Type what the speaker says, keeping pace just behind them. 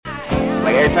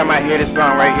Like every time I hear this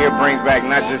song right here, it brings back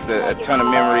not just a ton of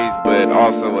memories, but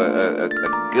also a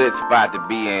good spot to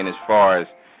be in as far as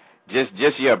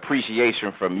just your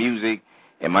appreciation for music.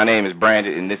 And my name is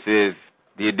Brandon, and this is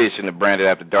the edition of Brandon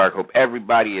After Dark. Hope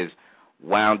everybody is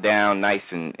wound down nice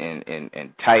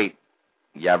and tight.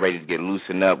 Y'all ready to get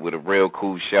loosened up with a real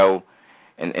cool show.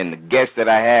 And the guest that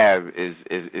I have is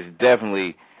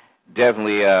definitely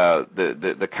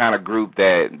the kind of group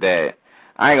that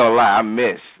I ain't gonna lie, I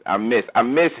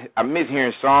miss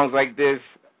hearing songs like this,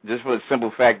 just for the simple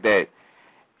fact that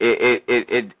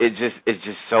it's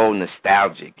just so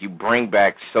nostalgic. You bring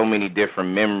back so many different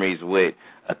memories with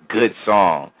a good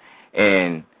song,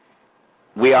 and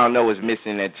we all know it's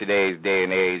missing in today's day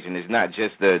and age, and it's not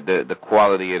just the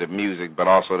quality of the music, but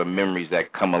also the memories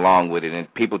that come along with it,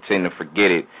 and people tend to forget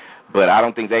it, but I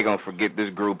don't think they're going to forget this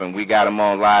group, and we got them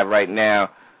on live right now.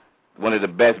 One of the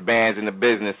best bands in the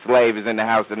business, Slave, is in the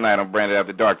house tonight on Brandon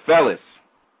After Dark. Fellas.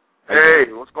 Hey,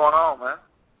 what's going on, man?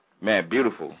 Man,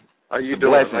 beautiful. How you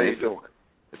doing? How you doing?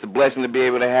 It's a blessing to be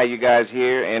able to have you guys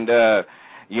here, and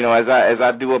you know, as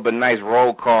I do up a nice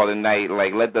roll call tonight,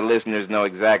 like let the listeners know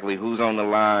exactly who's on the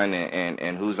line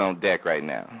and who's on deck right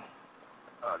now.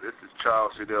 This is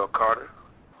Charles Fidel Carter,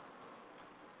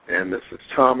 and this is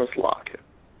Thomas Lockett.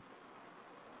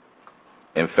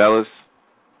 And fellas,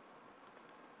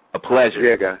 a pleasure.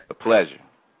 Yeah, guy. A pleasure.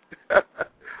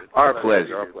 Our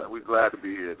pleasure. We're glad to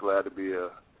be here. Glad to be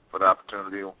for the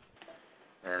opportunity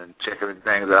and checking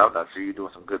things out. I see you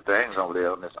doing some good things over there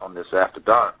on this After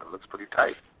Dark. It looks pretty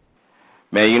tight.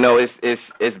 Man, you know,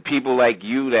 it's people like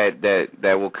you that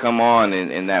will come on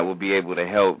and that will be able to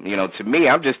help. You know, to me,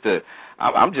 I'm just a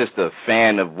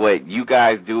fan of what you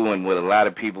guys do and what a lot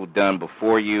of people done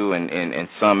before you and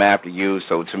some after you.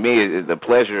 So to me, the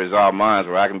pleasure is all mine,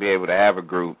 where I can be able to have a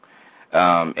group.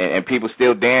 And people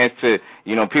still dance to,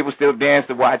 you know, people still dance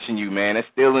to watching you, man. It's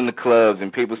still in the clubs,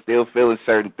 and people still feeling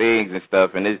certain things and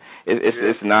stuff. And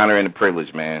it's an honor and a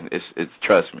privilege, man. It's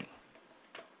trust me.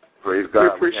 Praise God. We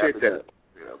appreciate that.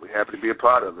 Yeah, we're happy to be a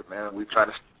part of it, man. We try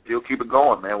to still keep it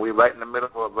going, man. We're right in the middle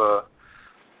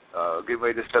of getting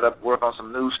ready to set up, work on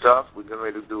some new stuff. We're getting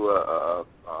ready to do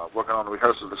working on the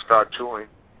rehearsal to start touring.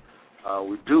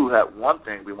 We do have one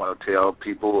thing we want to tell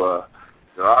people.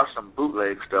 There are some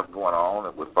bootleg stuff going on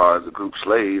as far as the group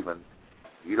Slave, and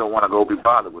you don't want to go be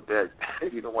bothered with that.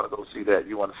 You don't want to go see that.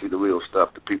 You want to see the real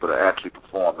stuff, the people that actually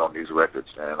performed on these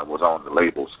records and was on the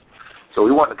labels. So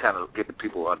we want to kind of get the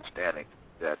people understanding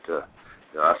that there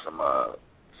are some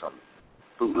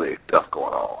bootleg stuff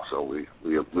going on. So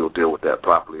we'll deal with that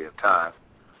properly in time.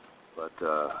 But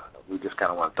we just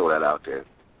kind of want to throw that out there.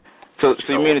 So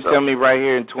you mean to tell me right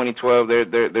here in 2012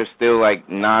 there's still like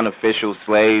non-official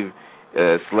slave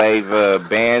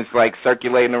bands like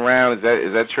circulating around?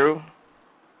 Is that true?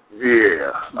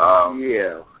 Yeah.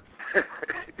 Yeah.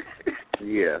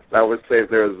 Yes, I would say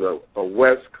there's a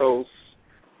West Coast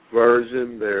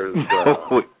version. There's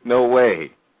no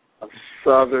way. A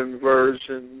Southern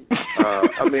version.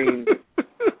 I mean,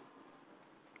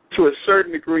 to a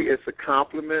certain degree, it's a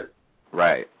compliment.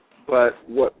 Right. But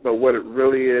what it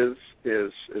really is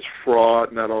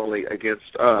fraud, not only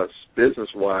against us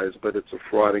business-wise, but it's a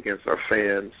fraud against our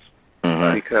fans.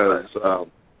 Mm-hmm. Because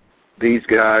these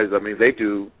guys, I mean, they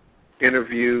do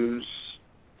interviews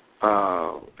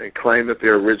and claim that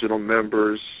they're original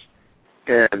members,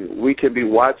 and we can be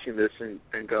watching this and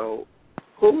go,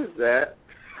 who is that?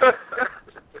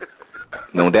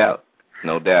 No doubt.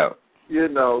 No doubt. You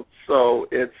know, so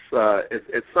it's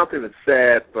something that's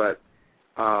sad, but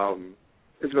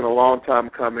it's been a long time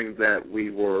coming that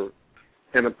we were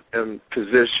in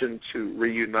position to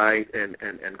reunite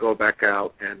and go back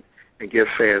out and give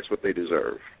fans what they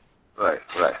deserve. Right.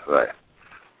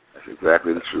 That's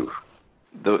exactly the truth.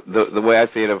 The way I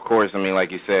see it, of course, I mean,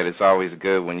 like you said, it's always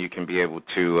good when you can be able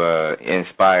to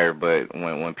inspire, but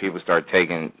when people start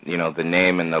taking, you know, the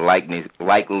name and the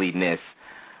likeliness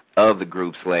of the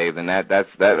group Slave, and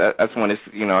that's when it's,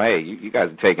 you know, hey, you guys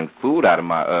are taking food out of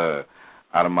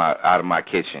my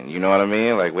kitchen. You know what I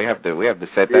mean? Like we have to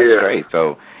set that straight.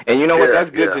 So, and you know what? That's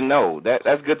good to know.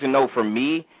 That's good to know for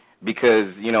me,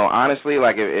 because, you know, honestly,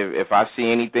 like if I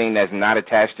see anything that's not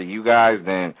attached to you guys,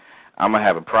 then I'm gonna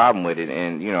have a problem with it,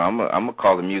 and you know, I'm gonna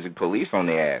call the music police on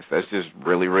their ass. That's just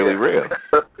really real.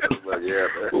 Well, yeah,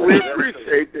 we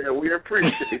appreciate that. We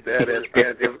appreciate that,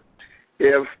 and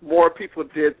if more people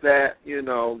did that, you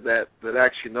know, that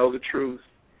actually know the truth,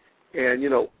 and you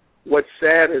know, what's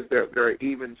sad is there are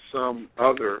even some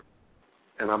other,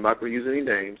 and I'm not going to use any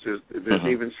names. There's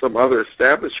even some other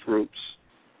established groups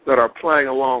that are playing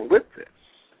along with this.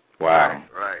 Wow.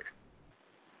 Right.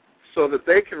 So that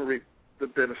they can the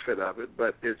benefit of it,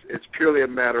 but it's purely a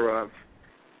matter of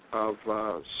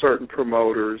certain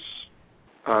promoters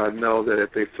know that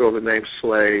if they throw the name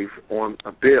Slave on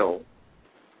a bill,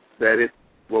 that it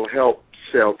will help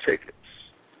sell tickets.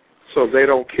 So they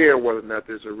don't care whether or not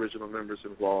there's original members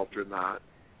involved or not.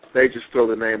 They just throw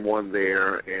the name on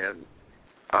there, and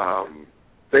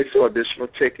they sell additional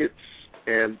tickets.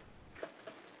 And,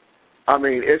 I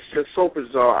mean, it's just so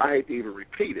bizarre, I hate to even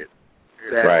repeat it,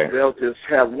 that they'll just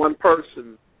have one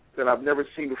person that I've never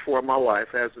seen before in my life,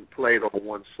 hasn't played on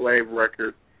one Slave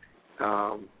record.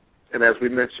 And as we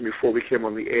mentioned before we came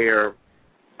on the air,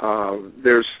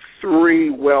 there's 3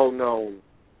 well-known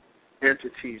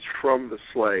entities from the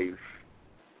Slave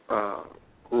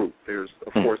group. There's,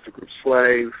 of course, the group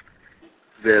Slave.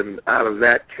 Then out of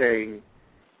that came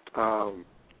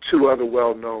 2 other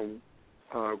well-known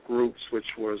groups,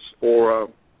 which was Aura,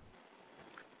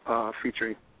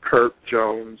 featuring Kurt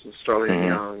Jones and Sterling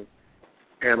Young,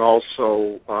 and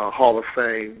also Hall of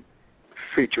Fame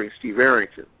featuring Steve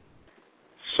Arrington.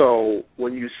 So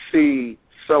when you see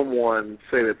someone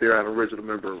say that they're an original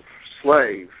member of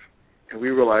Slave, and we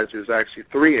realize there's actually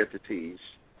 3 entities,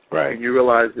 and you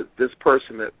realize that this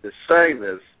person that is saying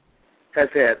this has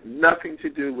had nothing to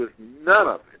do with none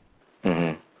of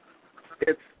it.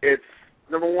 It's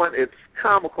number one, it's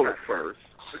comical at first,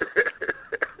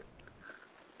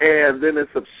 and then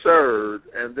it's absurd,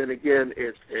 and then again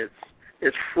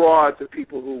it's fraud to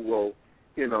people who will,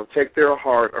 take their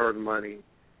hard-earned money,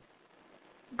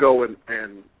 go and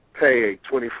pay a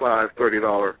 $25,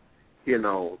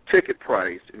 $30, ticket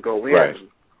price and go in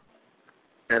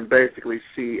and basically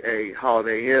see a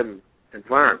Holiday Inn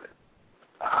environment.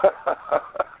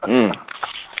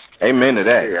 Amen to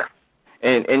that. Yeah.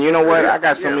 And you know what? I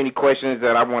got so many questions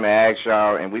that I want to ask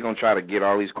y'all, and we're going to try to get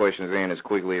all these questions in as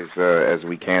quickly as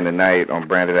we can tonight on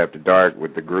Branded After Dark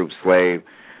with the group Slave.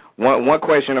 One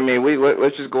question, I mean,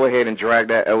 let's just go ahead and drag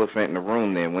that elephant in the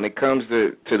room then. When it comes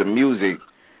to the music,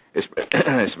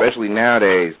 especially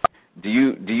nowadays, do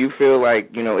you feel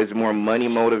like, it's more money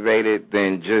motivated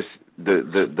than just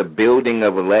the building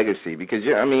of a legacy? Because,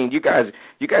 I mean, you guys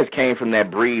came from that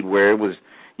breed where it was,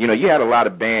 you had a lot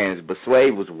of bands, but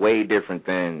Slave was way different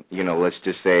than, let's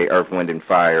just say Earth, Wind, and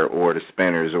Fire or the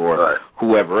Spinners or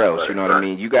whoever else, you know what I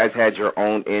mean? You guys had your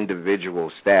own individual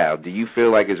style. Do you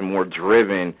feel like it's more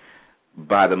driven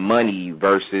by the money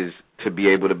versus to be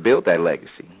able to build that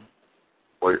legacy?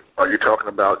 Well, are you talking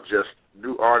about just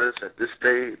new artists at this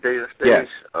day and stage? Yes.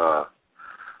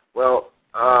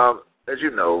 As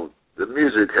you know, the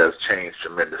music has changed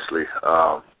tremendously.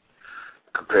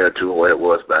 Compared to what it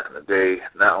was back in the day,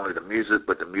 not only the music,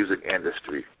 but the music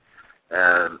industry.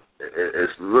 And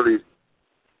it's really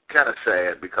kind of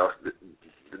sad because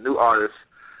the new artists,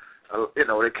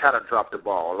 they kind of dropped the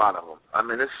ball, a lot of them. I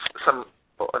mean, there's some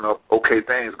okay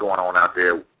things going on out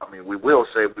there. I mean, we will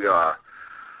say we are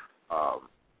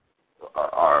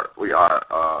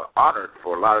honored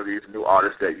for a lot of these new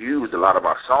artists that used a lot of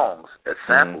our songs as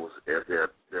samples as their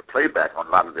playback on a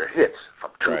lot of their hits,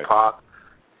 from Tupac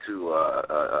to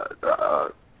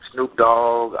Snoop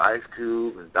Dogg, Ice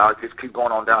Cube, and just keep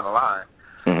going on down the line.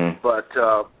 But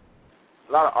a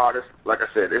lot of artists, like I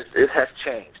said, it has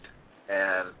changed,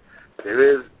 and there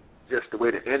is just the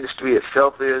way the industry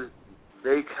itself is.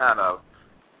 They kind of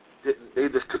they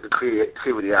just took the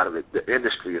creativity out of it. The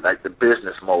industry, like the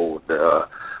business mode, the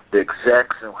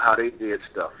execs and how they did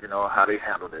stuff, how they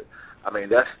handled it. I mean,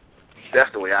 that's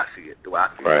the way I see it. The way I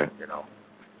see it, and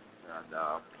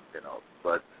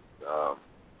but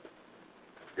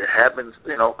there have been,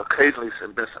 occasionally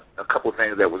been a couple of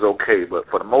things that was okay, but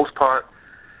for the most part,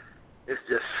 it's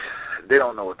just they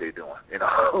don't know what they're doing.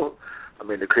 I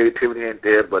mean, the creativity ain't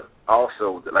there, but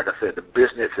also, like I said, the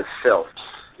business itself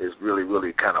is really,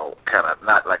 really kind of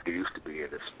not like it used to be,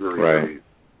 and it's really, really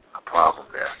a problem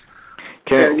there.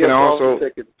 Can I also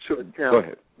take into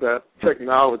account that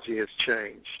technology has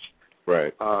changed,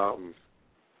 where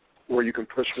you can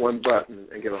push one button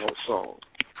and get a whole song,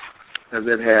 and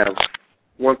then have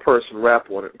one person rap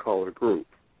on it and call it a group.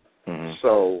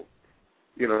 So,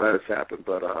 that has happened.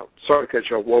 But sorry to cut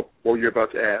you off. What were you about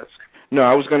to ask? No,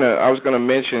 I was gonna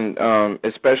mention,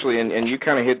 especially, and you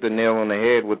kind of hit the nail on the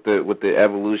head with the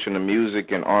evolution of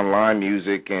music and online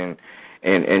music, and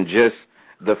just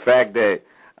the fact that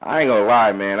I ain't gonna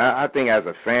lie, man. I think as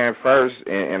a fan first,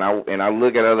 and I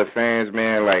look at other fans,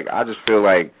 man. Like, I just feel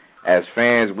like as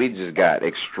fans we just got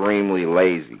extremely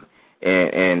lazy,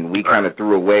 and we kind of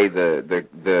threw away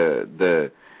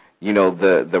the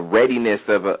readiness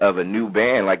of a new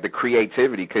band, like the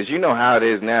creativity, because you know how it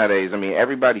is nowadays. I mean,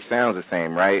 everybody sounds the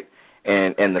same, right?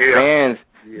 And the fans,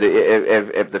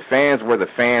 if the fans were the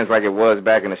fans like it was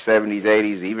back in the 70s,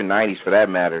 80s, even 90s for that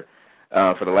matter,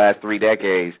 for the last 3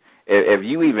 decades, if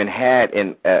you even had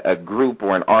a group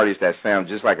or an artist that sounds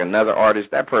just like another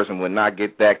artist, that person would not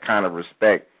get that kind of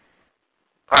respect.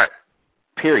 Right.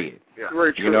 Period. Yeah.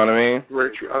 Very true. You know what I mean?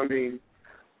 Very true. I mean,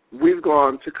 we've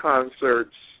gone to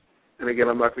concerts, and again,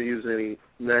 I'm not going to use any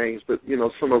names, but, you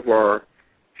know, some of our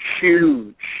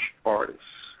huge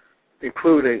artists,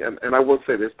 including, and I will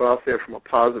say this, but I'll say it from a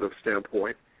positive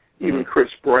standpoint, even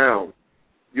Chris Brown,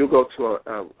 you'll go to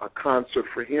a concert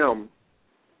for him,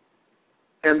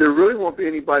 and there really won't be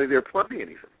anybody there playing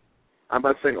anything. I'm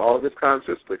not saying all of his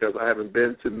concerts because I haven't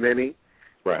been to many,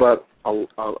 but a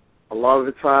lot of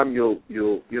the time you'll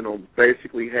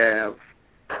basically have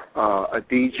a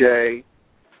DJ,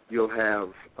 you'll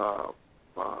have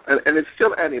and it's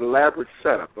still an elaborate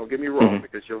setup. Don't get me wrong,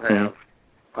 because you'll have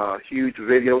huge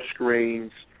video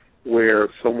screens where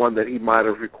someone that he might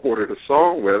have recorded a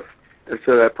song with,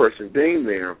 instead of that person being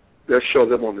there, they'll show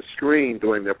them on the screen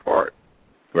doing their part.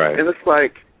 Right. And it's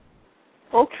like,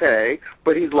 okay,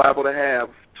 but he's liable to have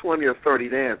 20 or 30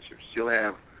 dancers. You'll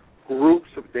have groups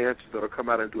of dancers that will come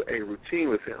out and do a routine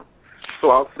with him. So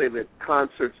I'll say that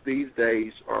concerts these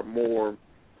days are more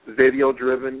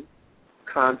video-driven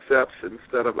concepts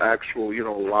instead of actual,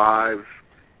 live,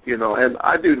 and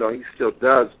I do know he still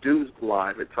does do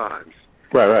live at times.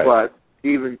 Right. But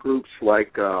even groups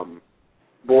like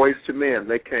Boys to Men,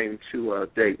 they came to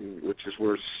Dayton, which is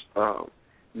where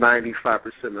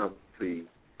 95% of the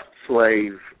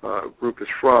slave group is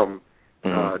from,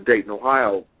 Dayton,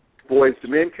 Ohio. Boys to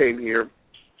Men came here.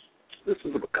 This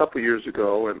was a couple years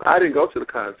ago, and I didn't go to the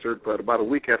concert, but about a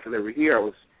week after they were here, I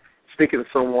was speaking to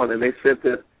someone, and they said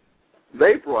that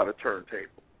they brought a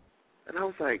turntable. And I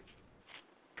was like,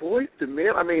 Boys to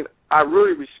Men? I mean, I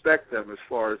really respect them as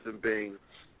far as them being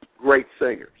great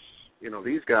singers.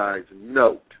 These guys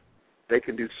note. They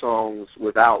can do songs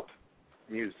without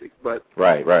music, but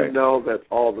right. you know that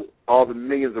all the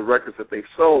millions of records that they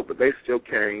sold, but they still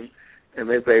came, and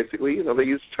they basically, they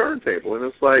used turntable. And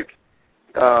it's like,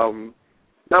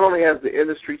 not only has the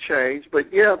industry changed, but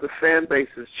the fan base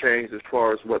has changed as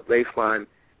far as what they find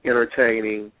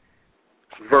entertaining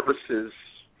versus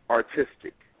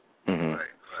artistic. Right?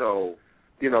 So,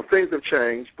 things have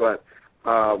changed, but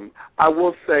I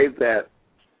will say that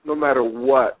no matter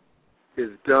what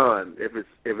is done, if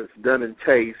it's done in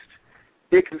taste,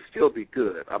 it can still be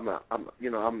good. I'm not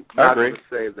going to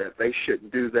say that they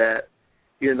shouldn't do that.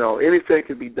 Anything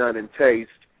can be done in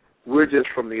taste. We're just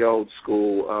from the old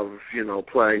school of,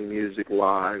 playing music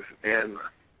live and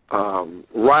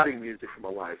writing music from a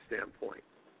live standpoint.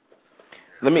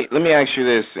 Let me ask you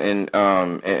this, and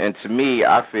to me,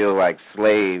 I feel like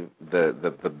Slave,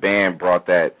 the band, brought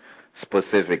that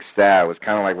specific style. It's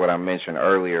kind of like what I mentioned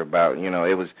earlier about,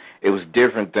 it was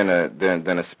different than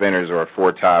a Spinners or a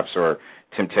Four Tops or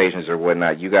Temptations or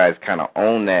whatnot. You guys kind of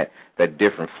own that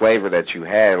different flavor that you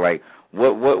had. Like,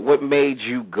 what made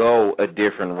you go a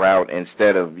different route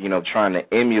instead of, trying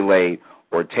to emulate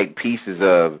or take pieces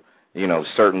of,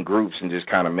 certain groups and just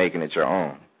kind of making it your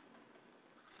own?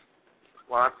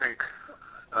 Well, I think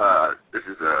this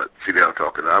is CDL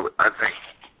talking. I think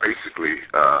basically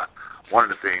one of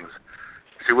the things,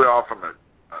 see, we're all from the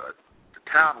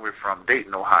town we're from,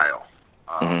 Dayton, Ohio.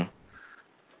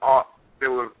 There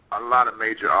were a lot of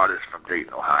major artists from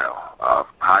Dayton, Ohio.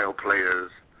 Ohio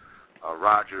Players,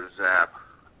 Roger Zapp,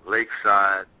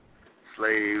 Lakeside,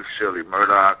 Slave, Shirley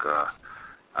Murdoch.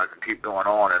 I could keep going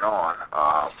on and on.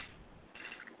 I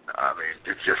mean,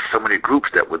 it's just so many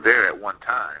groups that were there at one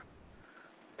time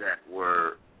that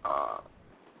were,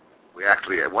 we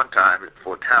actually at one time,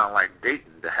 for a town like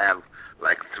Dayton, to have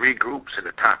like 3 groups in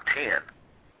the top 10.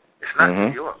 It's not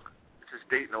New York. It's just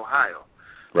Dayton, Ohio.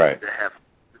 Right. To have,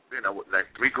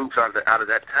 like 3 groups out of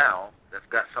that town that's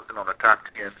got something on the top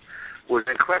 10 was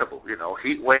incredible.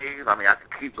 Heat Wave. I mean, I can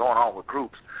keep going on with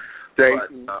groups.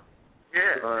 Dayton,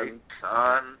 Dayton,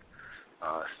 Sun,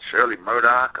 Shirley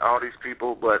Murdoch, all these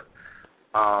people. But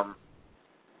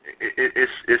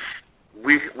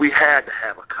we had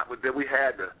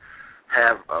to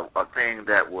have a thing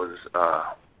that was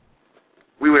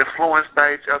we were influenced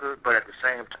by each other, but at the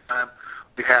same time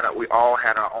we all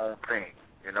had our own thing.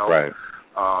 Right.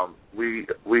 I'm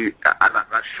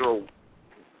not sure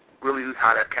really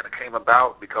how that kind of came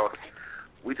about, because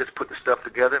we just put the stuff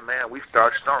together, man. We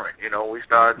started stirring, we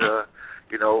started,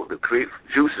 the creative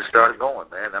juices started going,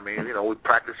 man. I mean, we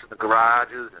practiced in the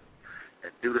garages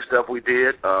and do the stuff we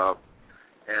did.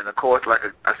 And of course, like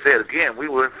I said again, we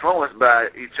were influenced by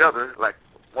each other. Like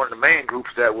one of the main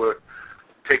groups that were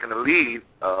taking the lead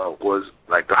was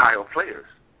like the Ohio Players.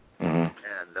 And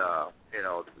you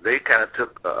know, they kind of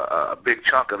took a big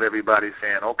chunk of everybody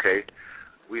saying, okay,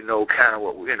 we know kind of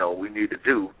what, you know, we need to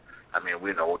do. I mean,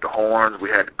 we know with the horns, we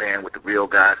had the band with the real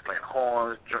guys playing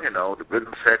horns, you know, the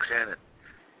rhythm section, and,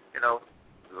 you know,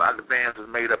 a lot of the bands was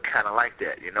made up kind of like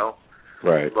that, you know.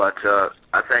 Right. But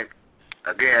I think,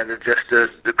 again, it's just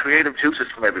the creative juices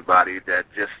from everybody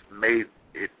that just made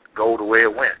it go the way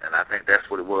it went, and I think that's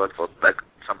what it was for like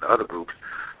some of the other groups.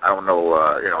 I don't know,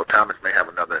 you know, Thomas may have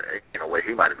another, you know, way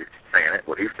he might be saying it,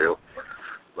 what he feels.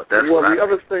 But that's well, what the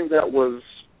other thing that was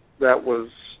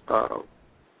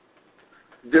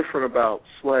different about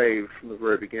Slave from the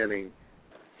very beginning,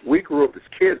 we grew up as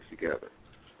kids together.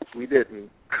 We didn't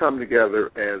come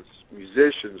together as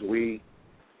musicians. We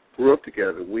grew up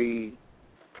together. We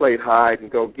played hide and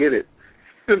go get it.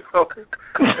 You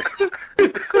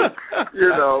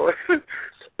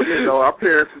know, our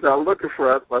parents was out looking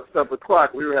for us by 7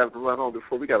 o'clock. We were having to run home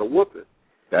before we got a whooping.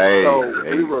 Hey, so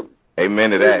we were,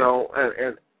 amen to that. You know,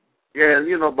 and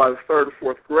you know, by the 3rd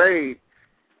or 4th grade,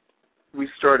 we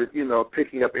started, you know,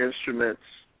 picking up instruments.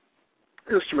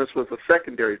 Instruments was a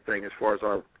secondary thing as far as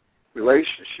our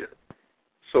relationship.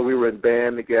 So we were in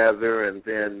band together, and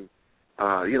then,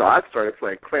 you know, I started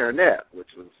playing clarinet,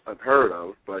 which was unheard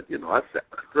of, but, you know, I sat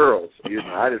with girls. You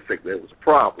know, I didn't think that was a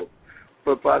problem.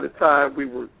 But by the time we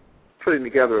were putting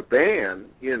together a band,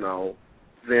 you know,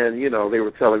 then, you know, they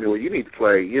were telling me, well, you need to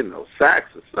play, you know,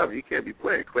 sax or something. You can't be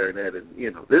playing clarinet in,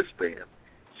 you know, this band.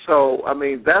 So, I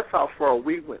mean, that's how far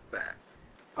we went back.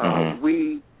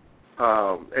 We,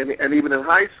 and even in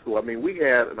high school, I mean, we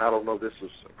had, and I don't know if this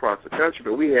was across the country,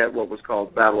 but we had what was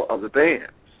called Battle of the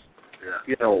Bands. Yeah.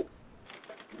 You know,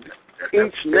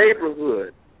 each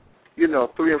neighborhood, you know,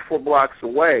 3 or 4 blocks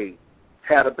away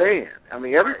had a band. I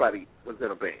mean, everybody was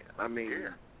in a band. I mean,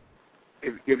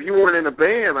 if you weren't in a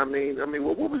band, I mean,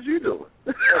 what was you doing?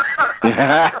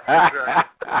 I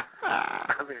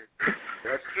mean,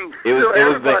 that's true. It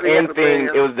was the end thing.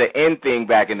 It was the end thing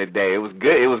back in the day. It was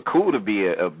good. It was cool to be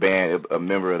a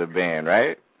member of the band,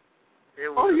 right?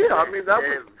 Oh yeah, I mean that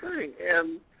was the thing.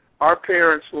 And our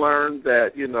parents learned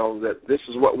that, you know, that this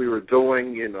is what we were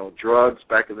doing. You know, drugs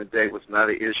back in the day was not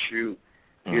an issue.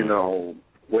 You know,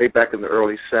 way back in the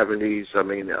early 70s. I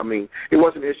mean, it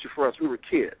wasn't an issue for us. We were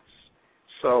kids,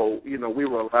 so you know, we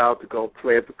were allowed to go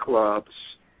play at the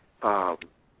clubs.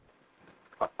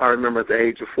 I remember at the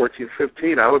age of 14,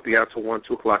 15, I would be out till 1,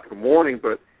 2 o'clock in the morning,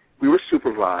 but we were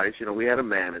supervised. You know, we had a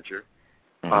manager,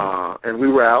 and we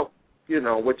were out, you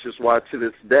know, which is why to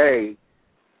this day,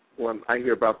 when I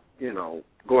hear about, you know,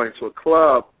 going to a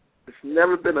club, it's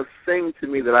never been a thing to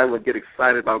me that I would get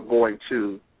excited about going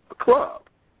to a club.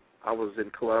 I was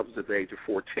in clubs at the age of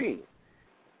 14,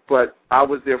 but I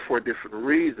was there for a different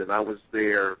reason. I was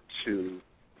there to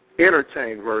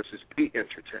entertain versus be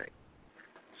entertained.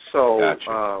 So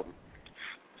Gotcha.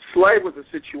 Slave was a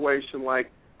situation like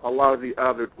a lot of the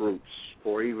other groups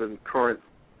or even current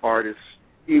artists,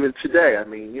 even today. I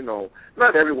mean, you know,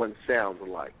 not everyone sounds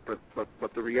alike, but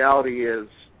the reality is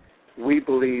we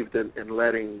believed in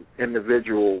letting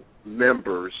individual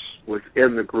members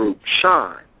within the group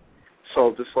shine.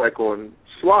 So just like on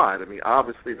Slide, I mean,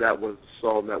 obviously that was a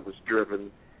song that was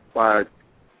driven by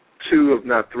 2, if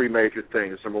not 3 major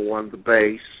things. Number 1, the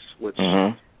bass, which,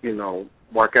 you know,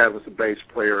 Mark Adams was the bass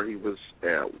player. He was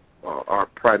our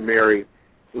primary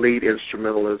lead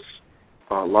instrumentalist.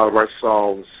 A lot of our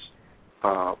songs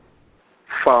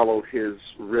followed his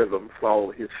rhythm,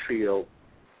 followed his feel.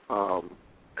 And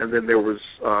then there was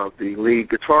the lead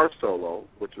guitar solo,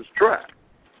 which was track.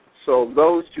 So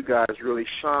those 2 guys really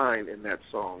shine in that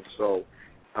song. So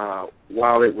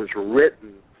while it was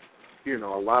written, you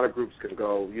know, a lot of groups can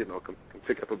go, you know, can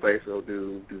pick up a bass and go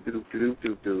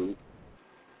do,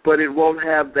 but it won't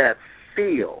have that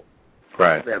feel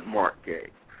that Mark gave.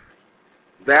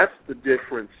 That's the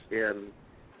difference in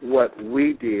what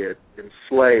we did in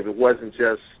Slave. It wasn't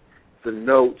just the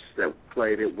notes that we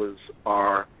played. It was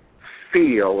our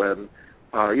feel. And,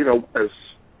 you know, as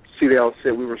CDL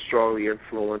said, we were strongly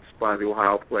influenced by the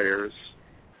Ohio Players.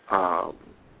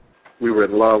 We were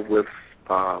in love with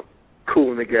Kool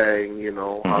and the Gang, you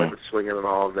know, Hollywood Swinging and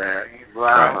all of that.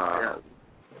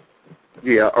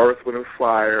 Yeah, Earth, Wind, and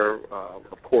Fire,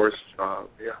 of course.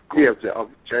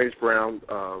 James Brown,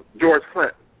 George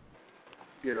Clinton.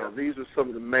 You know, these are some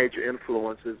of the major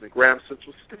influences. And Grand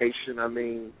Central Station, I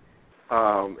mean,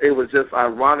 it was just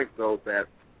ironic, though, that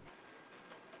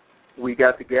we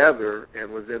got together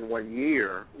and within 1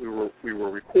 year we were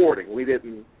recording. We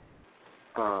didn't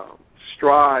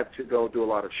strive to go do a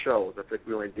lot of shows. I think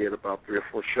we only did about 3 or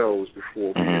 4 shows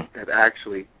before we had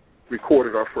actually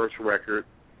recorded our first record.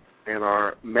 And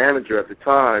our manager at the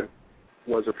time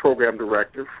was a program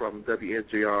director from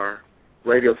WNGR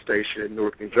radio station in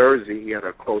Newark, New Jersey. He had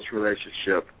a close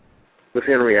relationship with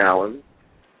Henry Allen,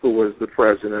 who was the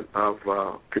president of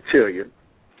Cotillion,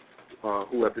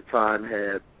 who at the time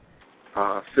had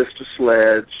Sister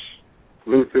Sledge.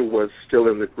 Luther was still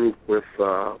in the group with,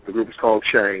 the group was called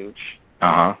Change.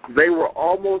 Uh-huh. They were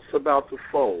almost about to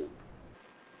fold,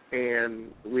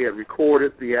 and we had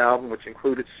recorded the album, which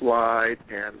included Slide,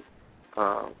 and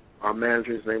our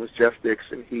manager's name was Jeff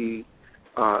Dixon. He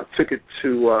took it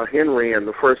to Henry, and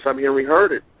the first time Henry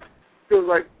heard it, he was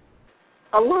like,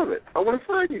 I love it. I want to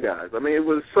sign you guys. I mean, it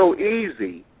was so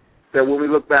easy that when we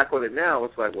look back on it now,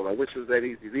 it's like, well, I wish it was that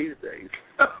easy these days.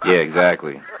 Yeah,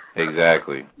 exactly.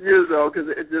 Exactly. You know, because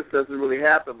it just doesn't really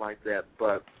happen like that.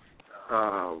 But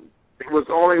it was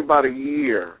only about a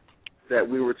year that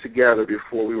we were together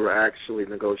before we were actually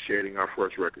negotiating our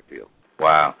first record deal.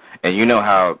 Wow. And you know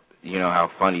how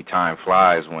funny time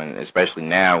flies when, especially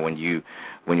now, when you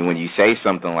say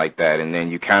something like that, and then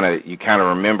you kind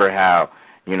of remember how,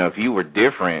 you know, if you were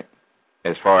different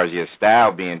as far as your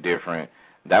style being different,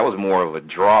 that was more of a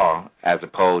draw, as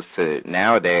opposed to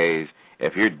nowadays,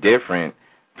 if you're different,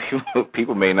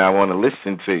 people may not want to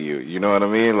listen to you. You know what I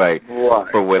mean? Like, right.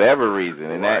 For whatever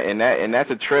reason. And that's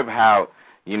a trip how,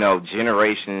 you know,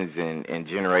 generations and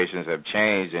generations have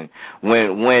changed. And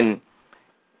when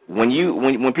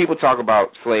people talk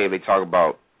about Slave, they talk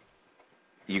about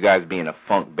you guys being a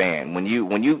funk band. When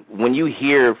you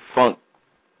hear funk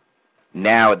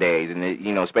nowadays, and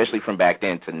you know, especially from back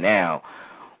then to now,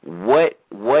 what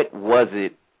was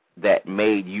it that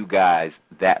made you guys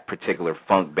that particular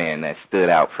funk band that stood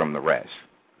out from the rest?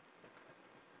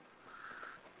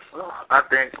 Well, I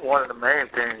think one of the main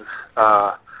things,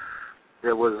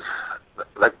 it was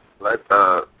like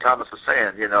Thomas was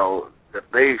saying, you know, the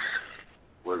bass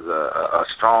was a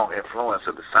strong influence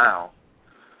of the sound,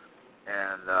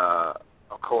 and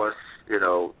of course, you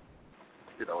know,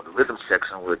 the rhythm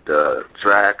section with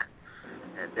Drac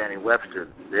and Danny Webster,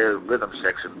 their rhythm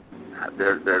section,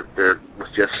 there was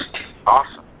just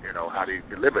awesome. You know how they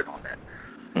delivered on that,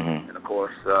 Mm-hmm. and of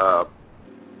course,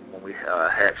 when we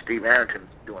had Steve Arrington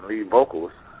doing lead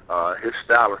vocals, his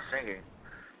style of singing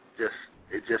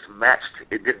just matched.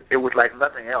 It was like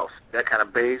nothing else. That kind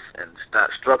of bass and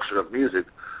structure of music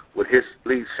with his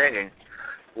lead singing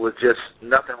was just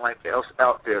nothing like else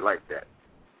out there like that.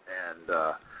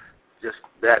 And just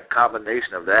that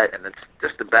combination of that, and it's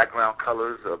just the background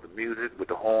colors of the music with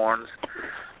the horns,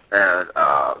 and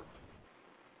a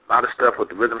lot of stuff with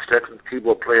the rhythm section,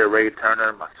 keyboard player Ray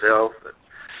Turner, myself,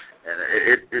 and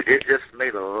it just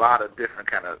made a lot of different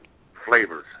kind of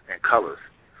flavors and colors.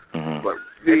 Mm-hmm. But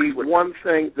The one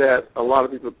thing that a lot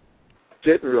of people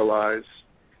didn't realize,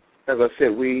 as I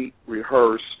said, we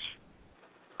rehearsed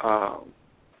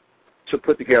to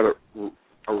put together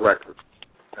a record,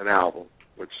 an album,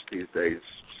 which these days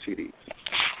CDs.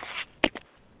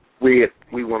 We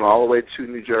went all the way to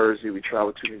New Jersey. We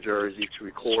traveled to New Jersey to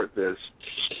record this.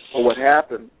 But what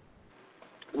happened,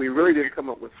 we really didn't come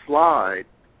up with Slide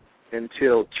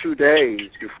until 2 days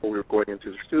before we were going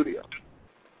into the studio.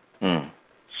 Mm.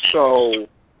 So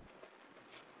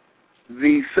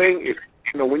the thing is,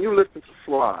 you know, when you listen to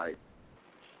Slide,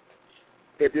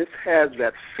 it just has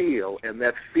that feel, and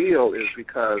that feel is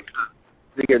because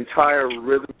the entire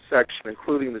rhythm section,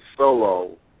 including the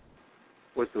solo,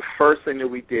 was the first thing that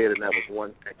we did, and that was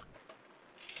one thing.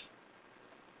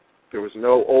 There was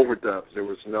no overdubs. There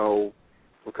was no,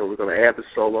 okay, we're going to add the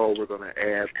solo, we're going to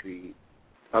add the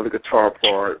other guitar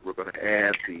part, we're going to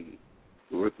add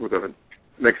we're going to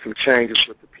make some changes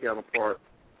with the piano part.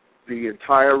 The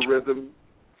entire rhythm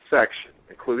section,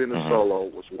 including the solo,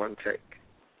 was one take.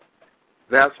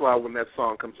 That's why when that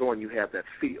song comes on, you have that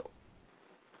feel.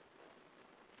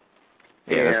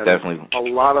 Yeah, and that's definitely a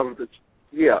lot of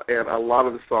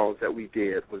the songs that we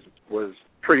did was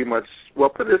pretty much, well,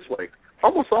 put it this way,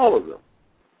 almost all of them.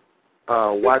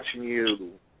 Watching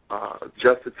You,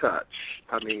 Just a Touch.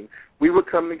 I mean, we would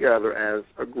come together as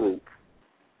a group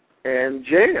and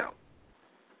jam.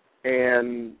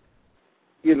 And,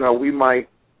 you know, we might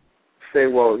say,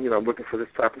 well, you know, I'm looking for this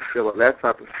type of feel or that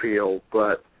type of feel,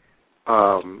 but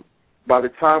by the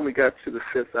time we got to the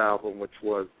fifth album, which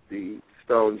was the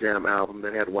Stone Jam album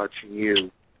that had Watching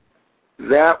You,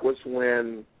 that was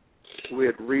when we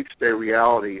had reached a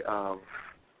reality of,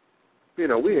 you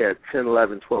know, we had 10,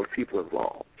 11, 12 people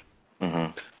involved.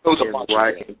 Mm-hmm. It was a marching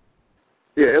band.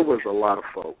 Yeah, it was a lot of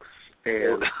folks.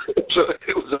 And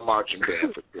it was a marching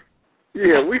band.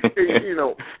 yeah, we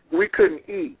couldn't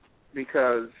eat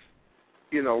because,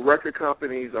 you know, record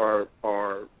companies are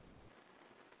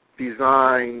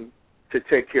designed to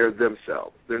take care of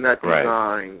themselves. They're not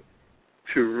designed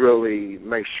to really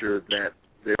make sure that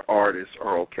their artists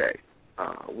are okay.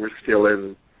 We're still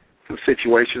in some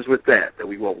situations with that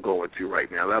we won't go into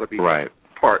right now. That'll be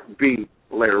part B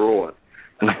later on.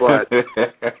 But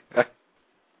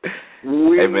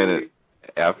Amen.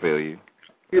 I feel you.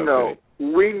 You know,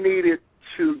 we needed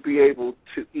to be able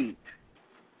to eat.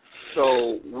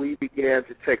 So we began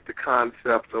to take the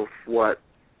concept of what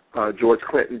George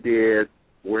Clinton did,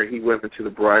 where he went into the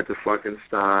Brides of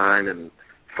Funkenstein and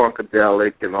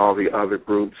Funkadelic and all the other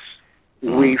groups.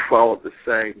 We followed the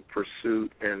same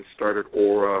pursuit and started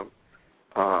Aura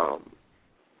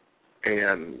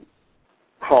and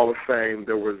Hall of Fame.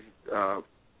 There was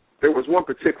one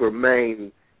particular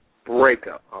main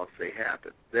breakup, I'll say,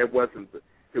 happened. It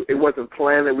wasn't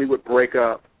planned that we would break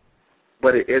up,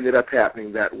 but it ended up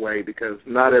happening that way because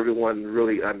not everyone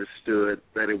really understood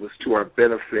that it was to our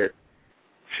benefit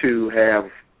to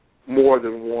have more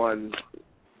than one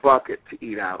bucket to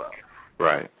eat out of.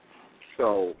 Right.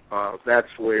 So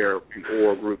that's where the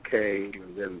Aura group came,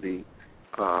 and then the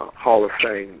Hall of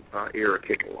Fame era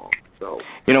came along. So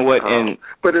you know what?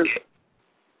 But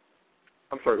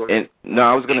I'm sorry. Go ahead. No,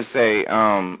 I was going to say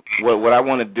what I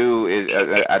want to do is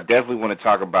I definitely want to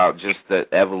talk about just the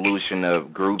evolution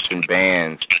of groups and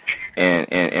bands,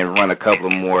 and run a couple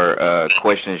of more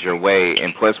questions your way.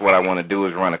 And plus, what I want to do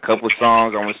is run a couple of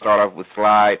songs. I want to start off with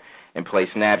Slide and play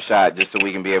Snapshot, just so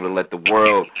we can be able to let the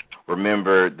world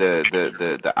remember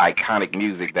the iconic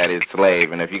music that is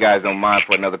Slave. And if you guys don't mind,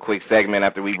 for another quick segment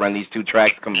after we run these two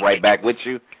tracks, come right back with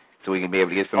you so we can be able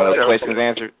to get some of those questions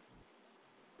answered.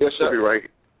 Yes, sir. Be right.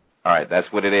 All right,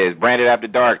 that's what it is. Branded After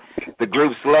Dark. The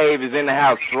group Slave is in the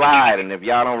house. Slide. And if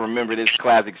y'all don't remember this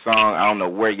classic song, I don't know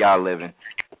where y'all living.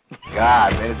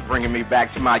 God, man, it's bringing me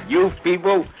back to my youth,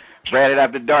 people. Branded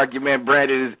After Dark. Your man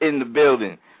Branded is in the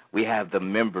building. We have the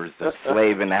members of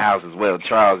Slave in the house as well.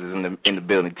 Charles is in the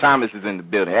building. Thomas is in the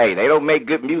building. Hey, they don't make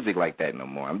good music like that no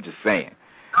more. I'm just saying.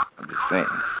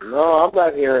 No, I'm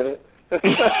not hearing it.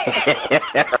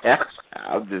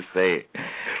 I'm just saying.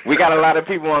 We got a lot of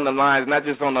people on the lines, not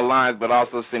just on the lines, but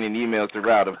also sending emails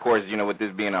throughout. Of course, you know, with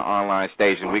this being an online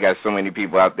station, we got so many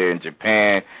people out there in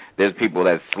Japan. There's people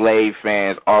that's Slave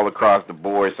fans all across the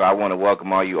board. So I want to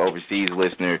welcome all you overseas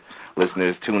listeners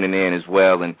tuning in as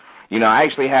well. And you know, I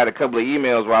actually had a couple of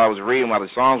emails while I was reading while the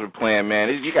songs were playing.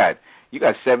 Man, you got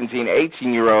 17,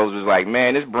 18-year-olds was like,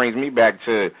 man, this brings me back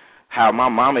to how my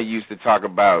mama used to talk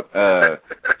about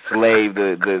Slave,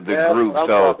 the group.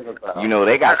 So you know,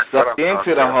 they got sucked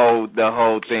into the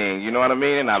whole thing. You know what I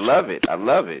mean? And I love it.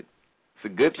 It's a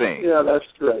good thing. Yeah,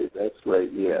 that's great. Yeah, it's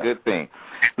a good thing.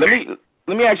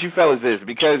 Let me ask you fellas this,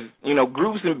 because you know,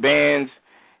 groups and bands,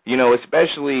 you know,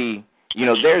 especially. You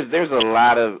know, there's a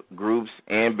lot of groups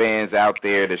and bands out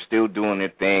there that are still doing their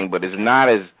thing, but it's not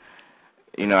as,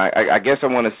 you know, I guess I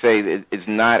want to say that it's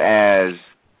not as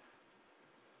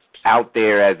out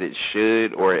there as it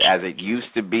should or as it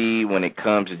used to be when it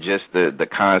comes to just the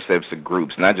concepts of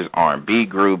groups, not just R&B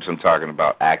groups. I'm talking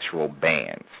about actual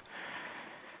bands.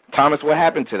 Thomas, what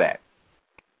happened to that?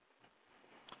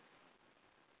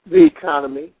 The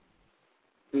economy,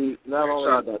 not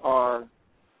only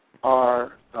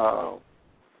our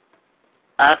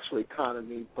actual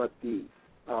economy, but the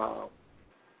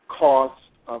cost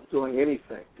of doing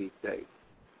anything these days.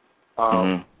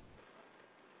 And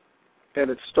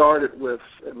it started with,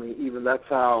 I mean, even that's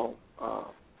how,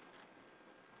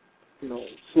 you know,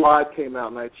 Slide came out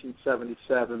in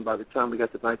 1977. By the time we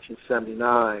got to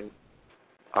 1979,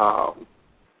 what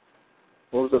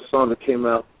was the song that came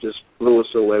out, just blew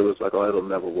us away? It was like, oh, it'll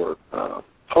never work.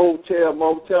 Hotel,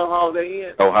 Motel, Holiday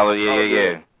Inn. Oh, Holiday,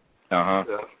 yeah. Uh-huh.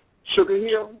 Sugar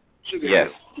Hill?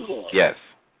 Yes. Hill. Yes.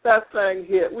 That thing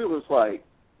hit. We was like,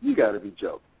 you got to be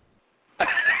joking.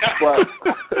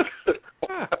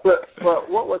 but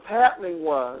what was happening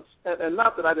was, and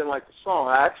not that I didn't like the song.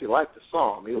 I actually liked the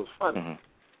song. It was funny. Mm-hmm.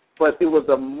 But it was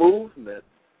a movement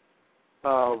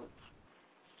of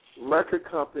record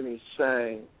companies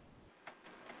saying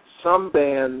some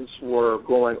bands were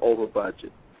going over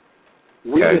budget.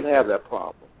 We didn't have that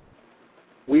problem.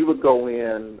 We would go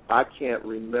in, I can't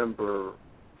remember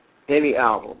any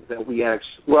album that we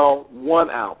actually, well, one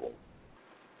album,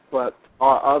 but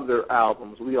our other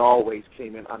albums, we always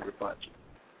came in under budget.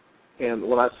 And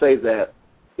when I say that,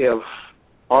 if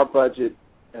our budget,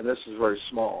 and this is very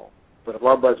small, but if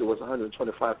our budget was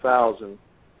 $125,000,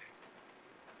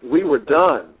 we were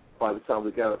done by the time we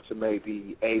got up to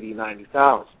maybe $80,000,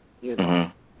 $90,000. You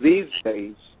know, These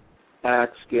days,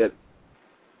 acts get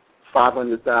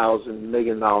 $500,000, $1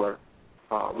 million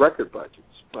record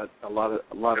budgets, but a lot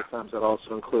of times that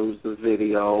also includes the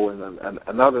video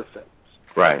and other things.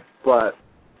 Right. But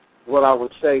what I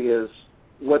would say is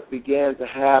what began to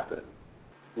happen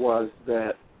was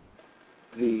that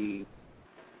the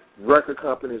record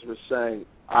companies were saying,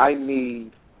 I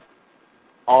need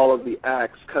all of the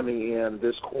acts coming in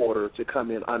this quarter to come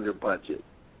in under budget.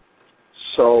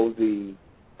 So the,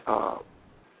 and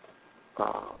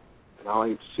I don't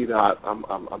even see that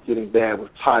I'm getting bad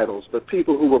with titles, but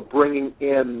people who were bringing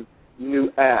in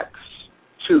new acts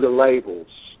to the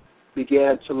labels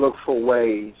began to look for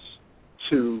ways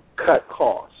to cut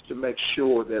costs, to make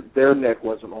sure that their neck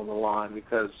wasn't on the line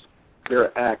because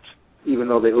their act, even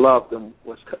though they loved them,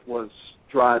 was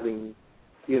driving,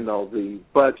 the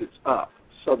budgets up.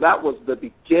 So that was the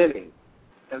beginning.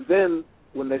 And then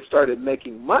when they started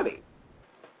making money,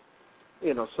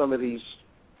 some of these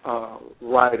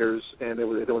writers, and it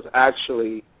was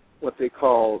actually what they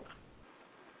called,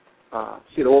 what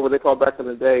were they called back in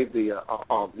the day? The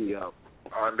R&B.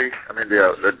 I mean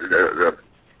the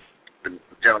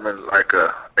gentlemen like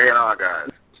A&R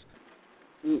guys.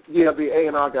 Yeah, the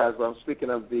A&R guys. But I'm speaking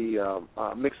of the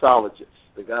mixologists,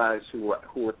 the guys who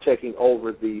were taking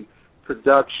over the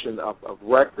production of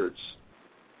records.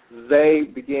 They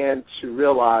began to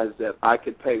realize that I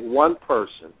could pay one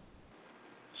person,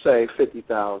 say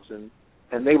 $50,000,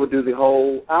 and they would do the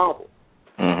whole album.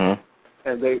 Mm-hmm.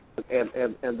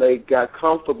 And they got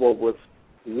comfortable with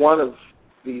one of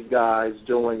these guys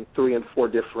doing 3 and 4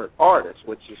 different artists,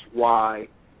 which is why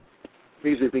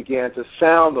music began to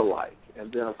sound alike.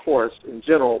 And then, of course, in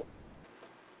general,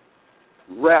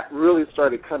 rap really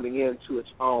started coming into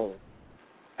its own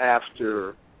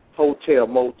after Hotel,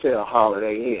 Motel,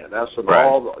 Holiday Inn. That's when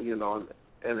all,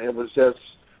 and it was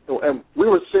just, and we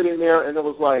were sitting there, and it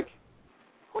was like,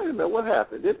 wait a minute, what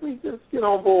happened? Didn't we just get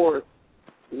on board?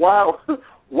 Why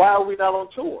are we not on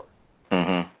tour?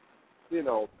 Mm-hmm.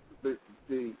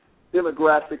 The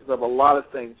demographics of a lot of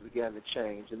things began to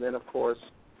change. And then, of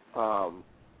course,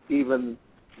 even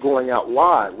going out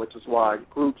live, which is why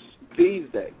groups these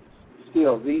days,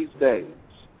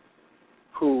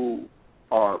 who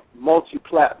are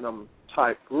multi-platinum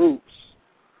type groups,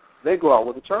 they go out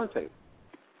with a turntable.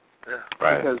 Yeah.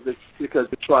 Right. Because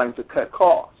they're trying to cut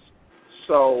costs.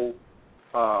 So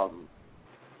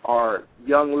our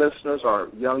young listeners, our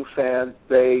young fans,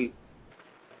 they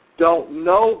don't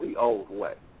know the old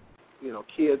way.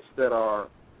 Kids that are,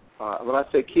 when I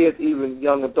say kids, even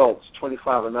young adults,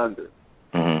 25 and under,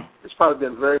 mm-hmm. there's probably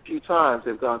been very few times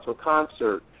they've gone to a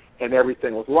concert and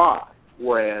everything was live.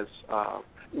 Whereas,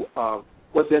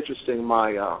 what's interesting,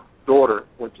 my daughter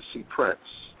went to see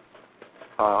Prince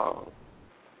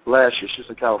last year. She's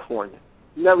in California.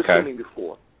 Never seen him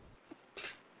before.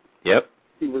 Yep.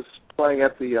 He was playing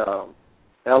at the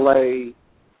L.A.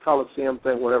 Coliseum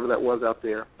thing, whatever that was out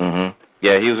there. Mm-hmm.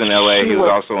 Yeah, he was in L.A. He was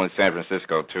also in San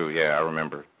Francisco, too. Yeah, I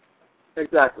remember.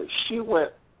 Exactly. She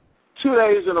went 2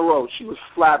 days in a row. She was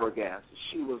flabbergasted.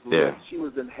 She was lit. Yeah. She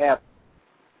was in heaven.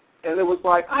 And it was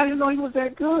like, I didn't know he was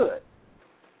that good.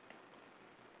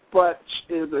 But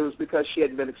it was because she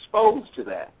hadn't been exposed to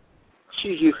that.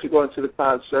 She's used to going to the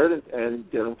concert and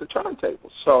dealing with the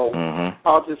turntable. So mm-hmm.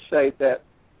 I'll just say that,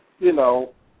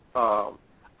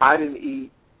 I didn't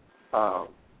eat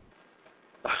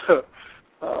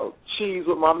cheese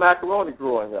with my macaroni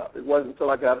growing up. It wasn't until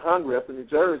I got hungry up in New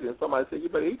Jersey and somebody said, you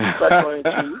better eat this macaroni and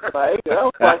cheese. And I ate it. I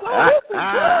was like, oh,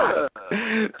 this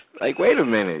is good. Like, wait a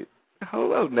minute.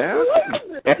 Hold up now.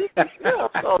 Yeah, so,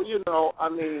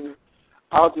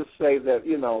 I'll just say that,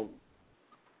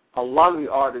 a lot of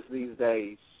the artists these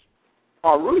days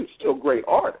are really still great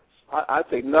artists. I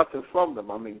take nothing from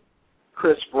them.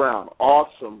 Chris Brown,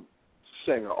 awesome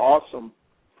singer, awesome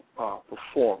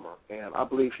performer, and I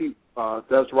believe he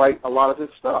does write a lot of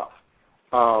his stuff.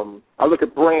 I look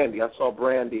at Brandy. I saw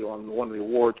Brandy on one of the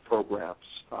awards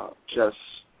programs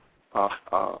just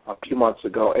a few months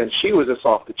ago, and she was just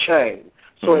off the chain.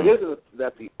 So it isn't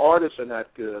that the artists are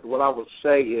not good. What I would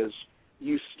say is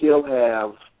you still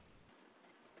have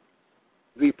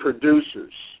the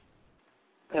producers,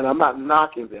 and I'm not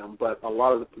knocking them, but a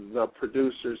lot of the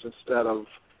producers, instead of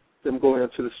them going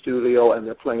into the studio and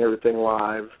they're playing everything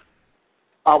live,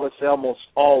 I would say almost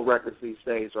all records these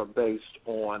days are based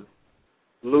on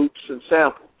loops and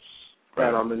samples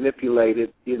that are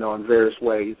manipulated, in various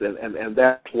ways, and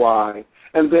that's why.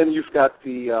 And then you've got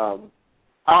the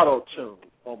auto-tune.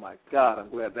 Oh, my God, I'm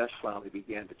glad that finally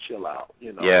began to chill out.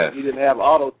 Yes. You didn't have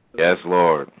auto-tune. Yes,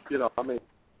 Lord.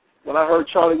 When I heard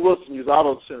Charlie Wilson use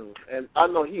auto-tune, and I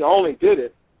know he only did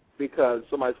it because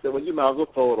somebody said, well, you might as well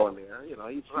throw it on there.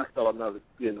 He sell another,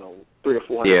 300,000 or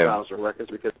 400,000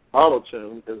 records because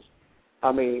auto-tune. Because,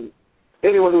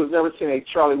 anyone who's never seen a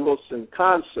Charlie Wilson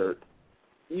concert,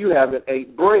 you haven't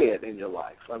ate bread in your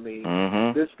life.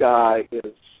 mm-hmm. This guy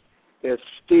is is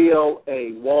still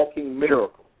a walking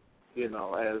miracle,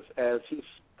 as he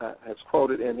has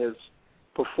quoted in his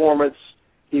performance.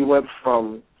 He went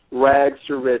from rags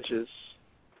to riches,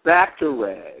 back to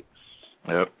rags,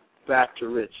 back to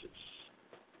riches.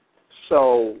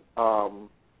 So,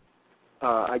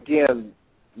 again,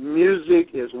 music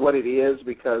is what it is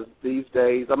because these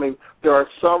days, there are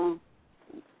some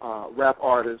rap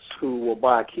artists who will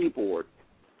buy a keyboard,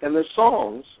 and there's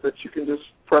songs that you can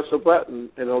just press a button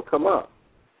and it'll come up.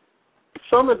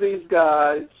 Some of these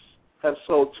guys have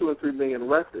sold 2 or 3 million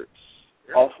records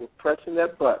off of pressing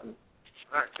that button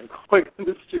and going in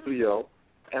the studio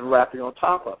and rapping on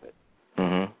top of it.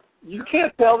 Mm-hmm. You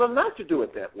can't tell them not to do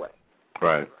it that way.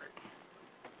 Right.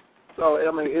 So,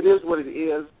 it is what it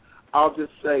is. I'll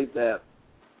just say that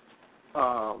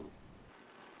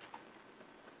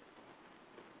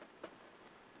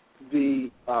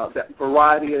that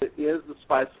variety is the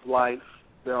spice of life.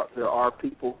 There are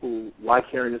people who like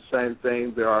hearing the same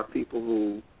thing. There are people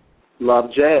who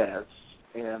love jazz,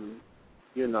 and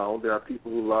there are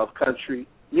people who love country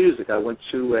music. I went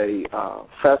to a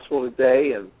festival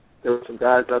today, and there were some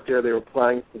guys out there. They were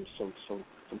playing some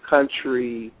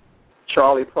country,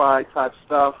 Charlie Pride type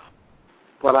stuff.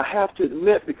 But I have to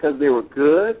admit, because they were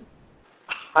good,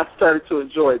 I started to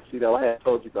enjoy it. I hadn't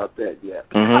told you about that yet.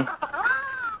 Mm-hmm.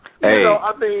 Hey. I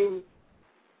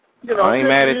ain't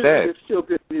mad at that. It's still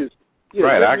good music. Yeah,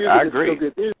 right, I agree. It's still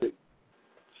good music.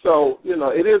 So,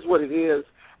 it is what it is.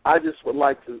 I just would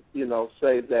like to,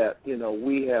 say that,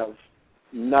 we have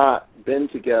not been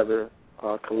together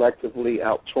collectively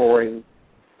out touring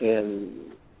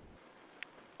in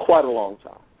quite a long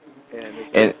time. And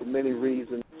it's been for many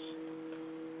reasons.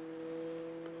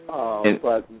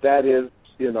 But that is,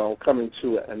 coming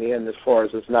to an end as far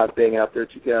as us not being out there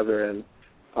together. And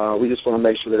we just want to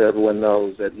make sure that everyone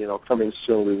knows that, coming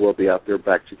soon we will be out there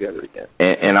back together again.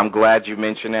 And I'm glad you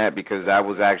mentioned that, because that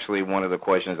was actually one of the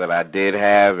questions that I did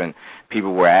have, and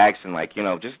people were asking,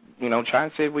 just, try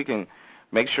and see if we can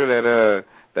make sure that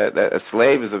that a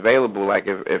slave is available, like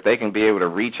if they can be able to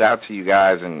reach out to you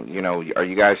guys, and, are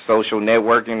you guys social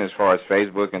networking as far as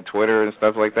Facebook and Twitter and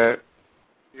stuff like that?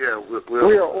 Yeah,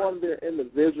 we are on there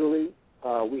individually.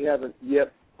 We haven't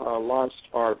yet launched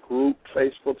our group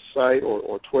Facebook site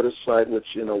or Twitter site,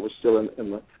 which, we're still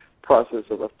in the process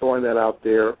of throwing that out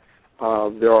there.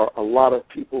 There are a lot of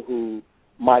people who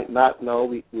might not know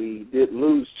we did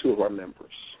lose 2 of our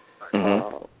members.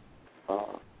 Mm-hmm.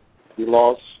 We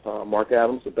lost Mark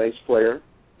Adams, the bass player.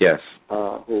 Yes.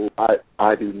 Who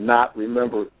I do not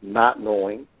remember not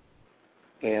knowing,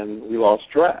 and we lost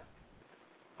Drac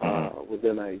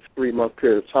within a 3-month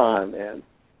period of time, and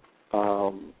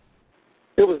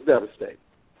it was devastating.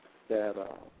 That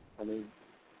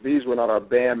these were not our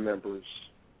band members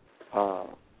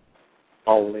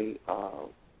only.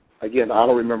 Again, I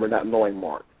don't remember not knowing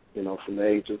Mark. From the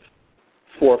age of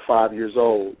 4 or 5 years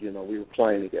old, we were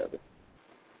playing together.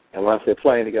 And when I say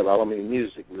playing together, I don't mean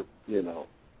music. We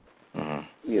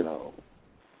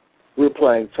were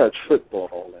playing touch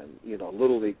football and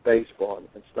Little League baseball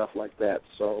and stuff like that.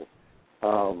 So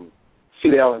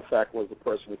CDL, in fact, was the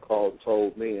person who called and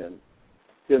told me, and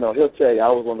he'll tell you I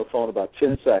was on the phone about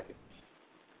 10 seconds.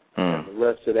 And the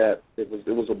rest of that, it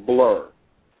was a blur.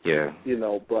 Yeah.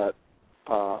 But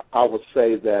I would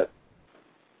say that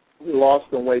we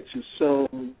lost them way too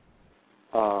soon.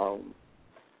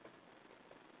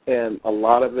 And a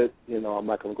lot of it, I'm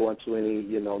not going to go into any,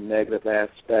 negative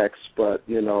aspects, but,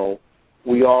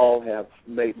 we all have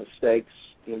made mistakes,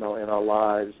 in our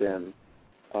lives, and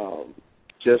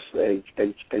just a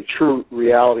true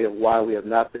reality of why we have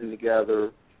not been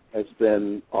together has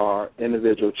been our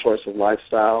individual choice of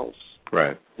lifestyles.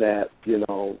 Right. That,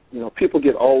 people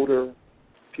get older,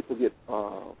 people get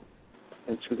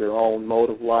into their own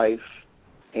mode of life,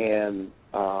 and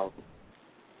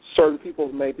certain people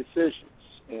have made decisions.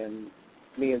 And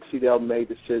me and CDL made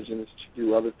decisions to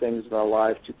do other things in our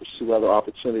life, to pursue other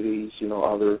opportunities,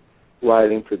 other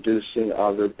writing, producing,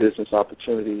 other business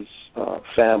opportunities,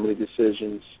 family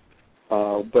decisions.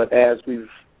 But as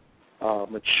we've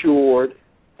matured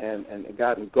and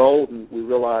gotten golden, we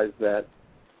realized that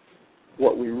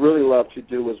what we really love to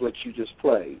do is what you just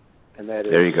played. And that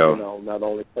is, there you go. Not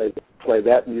only play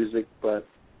that music, but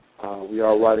we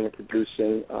are writing and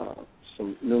producing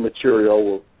some new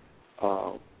material.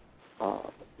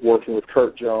 Working with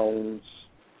Kurt Jones.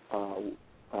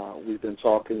 We've been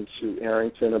talking to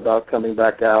Arrington about coming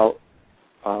back out.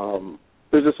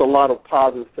 There's just a lot of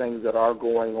positive things that are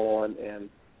going on,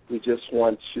 and we just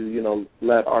want to,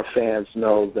 let our fans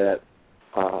know that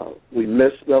we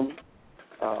miss them.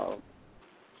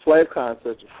 Slave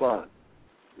concerts are fun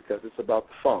because it's about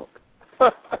the funk.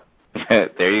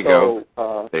 There you go.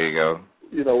 There you go.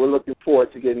 You know, we're looking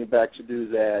forward to getting back to do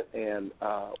that, and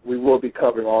we will be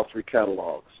covering all three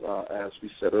catalogs, as we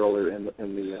said earlier in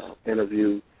the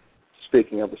interview.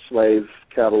 Speaking of the Slave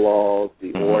catalog,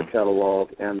 the Ord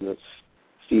catalog, and the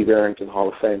Steve Arrington Hall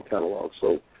of Fame catalog.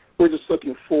 So we're just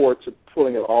looking forward to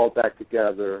pulling it all back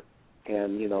together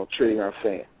and, you know, treating our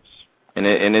fans. And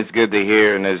it's good to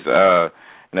hear. And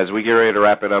as we get ready to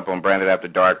wrap it up on Branded After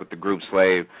Dark with the group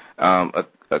Slave, a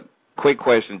quick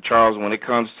question, Charles. When it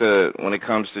comes to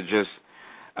just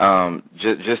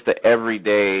the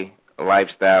everyday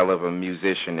lifestyle of a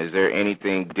musician, is there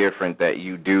anything different that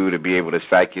you do to be able to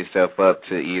psych yourself up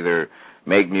to either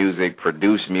make music,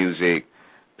 produce music,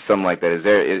 something like that?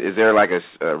 Is there like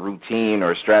a routine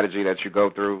or a strategy that you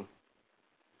go through?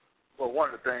 Well,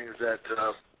 one of the things that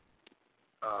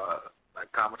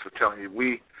like Thomas was telling you,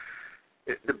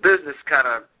 the business kind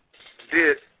of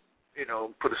did, you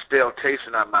know, put a stale taste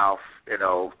in our mouth, you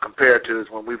know, compared to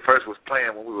when we first was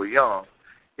playing when we were young.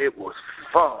 It was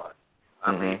fun.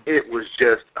 I mean, it was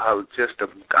just, I just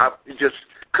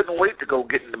couldn't wait to go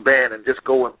get in the band and just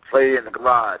go and play in the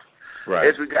garage. Right.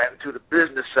 As we got into the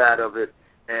business side of it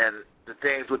and the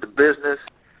things with the business,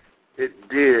 it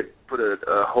did put a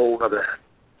whole other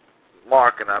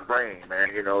mark in our brain, man.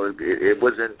 You know,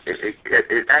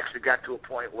 it actually got to a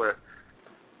point where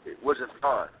it wasn't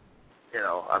fun. You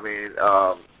know, I mean,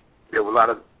 there were a lot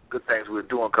of good things we were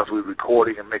doing because we were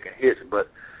recording and making hits,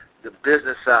 but the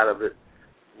business side of it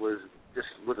was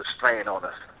a strain on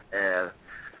us.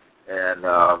 And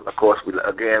of course, we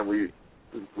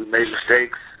made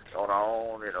mistakes on our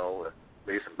own, you know,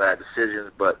 made some bad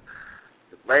decisions, but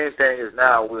the main thing is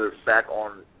now we're back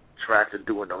on track to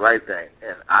doing the right thing.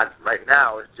 And right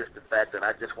now, it's just the fact that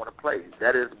I just want to play.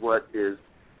 That is what is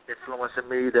influencing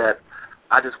me, that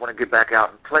I just want to get back out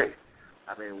and play.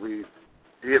 I mean, we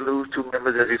did lose 2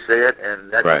 members, as you said,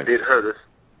 and that did hurt us.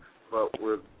 But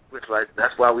it's like,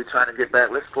 that's why we're trying to get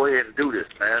back. Let's go ahead and do this,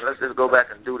 man. Let's just go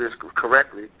back and do this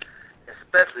correctly,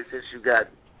 especially since you got,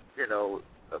 you know,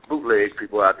 bootleg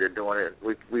people out there doing it.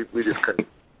 We just couldn't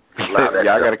allow that.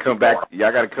 Y'all got to come back.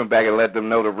 Y'all got to come back and let them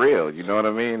know the real. You know what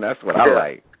I mean? That's what I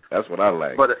like. That's what I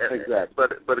like. But exactly.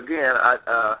 But again,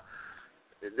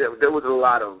 there was a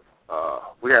lot of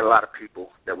we had a lot of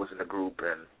people that was in the group,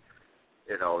 and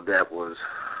you know, that was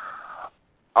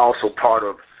also part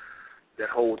of that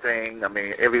whole thing. I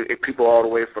mean, people all the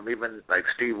way from even like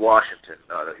Steve Washington.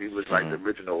 He was like the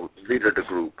original leader of the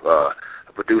group.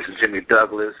 Producer Jimmy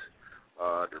Douglas.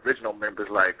 The original members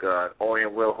like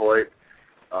Orion Wilhoit,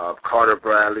 Carter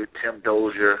Bradley, Tim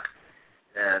Dozier,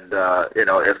 and you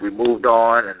know, as we moved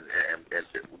on, and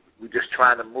we're just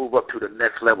trying to move up to the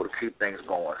next level to keep things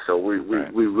going. So we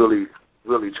really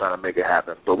trying to make it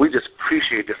happen. But we just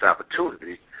appreciate this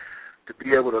opportunity to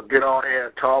be able to get on here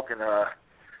and talk and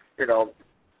you know,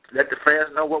 let the fans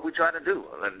know what we're trying to do,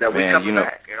 and that we're coming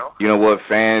back. You know what,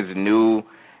 fans new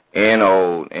and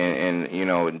old, and you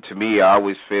know, and to me, I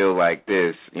always feel like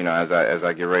this, you know, as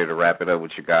I get ready to wrap it up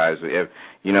with you guys. If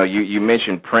you know, you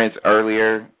mentioned Prince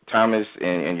earlier, Thomas,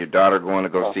 and your daughter going to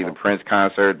go see the Prince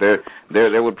concert.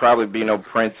 There would probably be no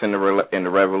Prince in the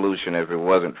Revolution if it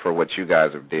wasn't for what you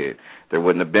guys have did. There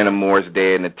wouldn't have been a Morris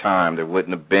Day in the time. There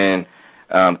wouldn't have been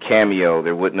Cameo.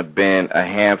 There wouldn't have been a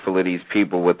handful of these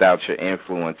people without your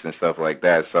influence and stuff like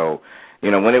that. So,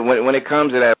 you know, when it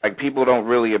comes to that, like, people don't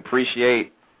really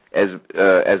appreciate as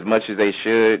much as they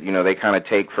should. You know, they kind of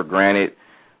take for granted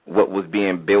what was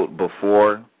being built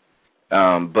before.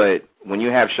 But when you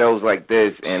have shows like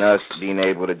this and us being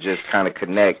able to just kind of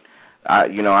connect, I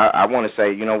want to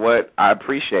say, you know what, I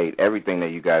appreciate everything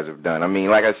that you guys have done. I mean,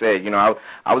 like I said, you know,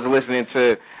 I was listening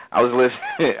to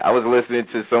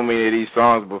so many of these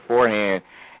songs beforehand,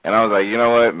 and I was like, you know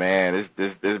what, man,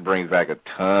 this brings back a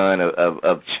ton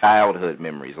of childhood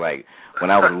memories, like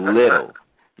when I was little.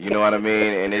 You know what I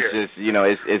mean? And it's just, you know,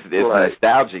 it's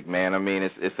nostalgic, man. I mean,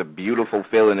 it's a beautiful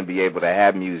feeling to be able to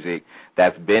have music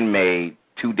that's been made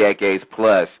 2 decades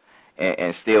plus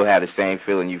and still have the same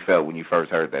feeling you felt when you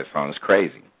first heard that song. It's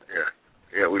crazy.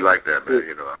 Yeah, we like that, man.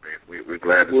 You know, I mean, we're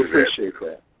glad to do that. We appreciate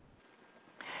that.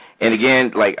 And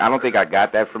again, like, I don't think I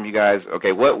got that from you guys.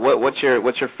 Okay, what's your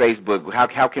Facebook?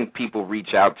 How can people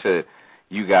reach out to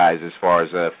you guys as far as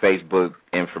Facebook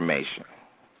information?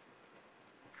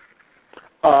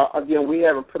 Again, we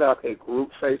haven't put out a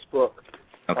group Facebook.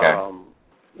 Okay.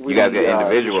 You guys got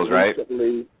individuals, right?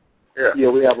 Yeah,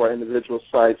 we have our individual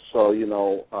sites. So, you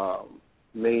know,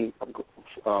 me,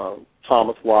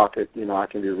 Thomas Lockett, you know, I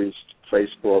can be reached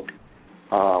Facebook.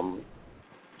 You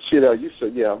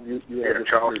said, you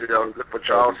Charles Cedell, look for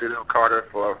Charles Cedell Carter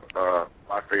for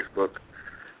my Facebook.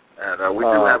 And we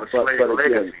do have a Slave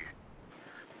Legacy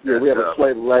Yeah, we have a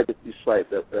Slave Legacy site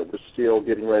that we're still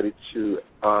getting ready to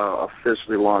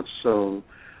officially launch soon,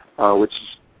 which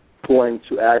is going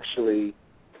to actually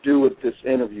do what this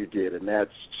interview did, and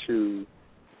that's to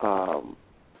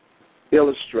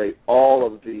illustrate all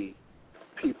of the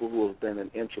people who have been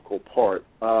an integral part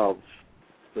of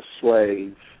the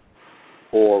slave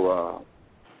or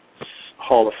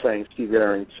Hall of Fame Steve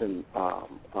Arrington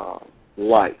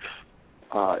life.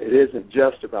 It isn't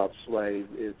just about slave,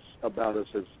 it's about us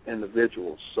as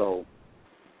individuals. So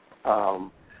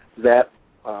that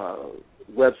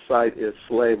website is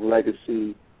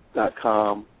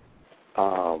slavelegacy.com.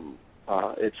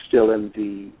 It's still in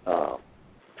the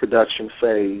production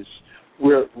phase.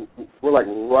 We're like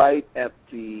right at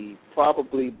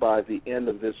probably by the end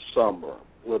of this summer,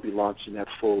 we'll be launching that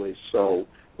fully. So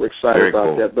we're excited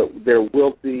about that. But there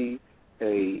will be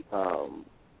a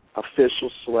official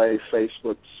Slave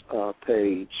Facebook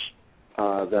page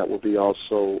that will be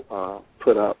also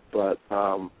put up. But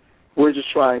we're just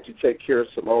trying to take care of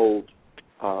some old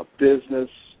business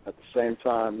at the same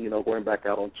time, going back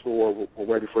out on tour. We're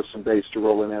ready for some dates to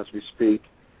roll in as we speak.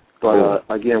 But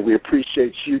again, we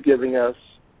appreciate you giving us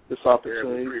this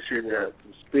opportunity to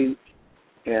speak.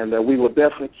 And we will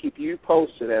definitely keep you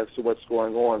posted as to what's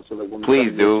going on so that when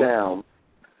we come down.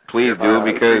 Please do,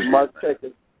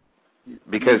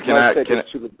 because can I take it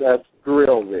to the best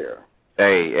grill there.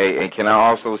 Hey, and can I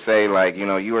also say, like,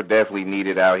 you are definitely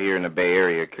needed out here in the Bay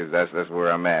Area, because that's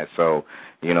where I'm at. So,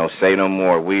 say no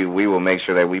more. We will make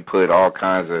sure that we put all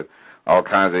kinds of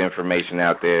information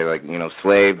out there. Like,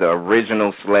 Slave, the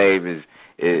original Slave is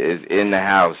in the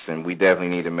house, and we definitely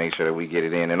need to make sure that we get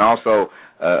it in. And also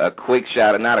a quick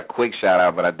shout out, not a quick shout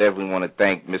out, but I definitely want to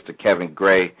thank Mr. Kevin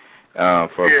Gray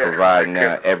for providing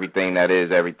everything that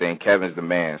is everything. Kevin's the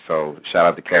man, so shout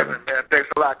out to Kevin. Man, thanks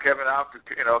a lot, Kevin.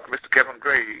 Mr. Kevin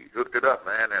Gray, he hooked it up,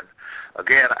 man. And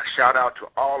again, a shout out to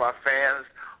all our fans,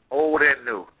 old and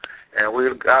new.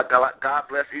 And God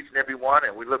bless each and every one,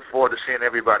 and we look forward to seeing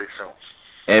everybody soon.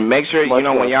 And make sure,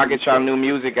 when y'all get y'all new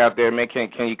music out there, man,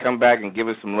 can you come back and give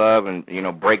us some love and,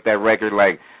 break that record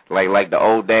like the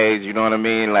old days, you know what I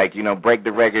mean? Like, break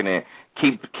the record and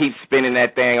keep spinning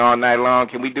that thing all night long.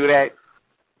 Can we do that?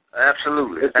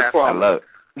 Absolutely. I love it.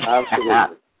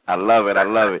 Absolutely. I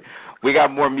love it. We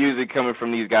got more music coming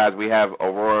from these guys. We have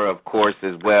Aurora, of course,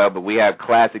 as well, but we have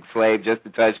Classic Slave, Just a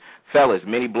Touch. Fellas,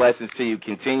 many blessings to you.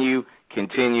 Continue.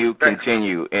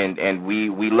 And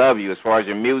we love you as far as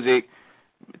your music.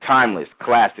 Timeless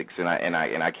classics, and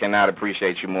I cannot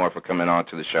appreciate you more for coming on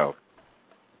to the show.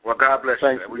 Well, God bless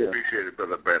you. We appreciate it,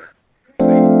 Brother Banner.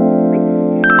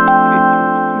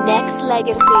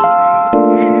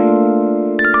 Nexxlegacy.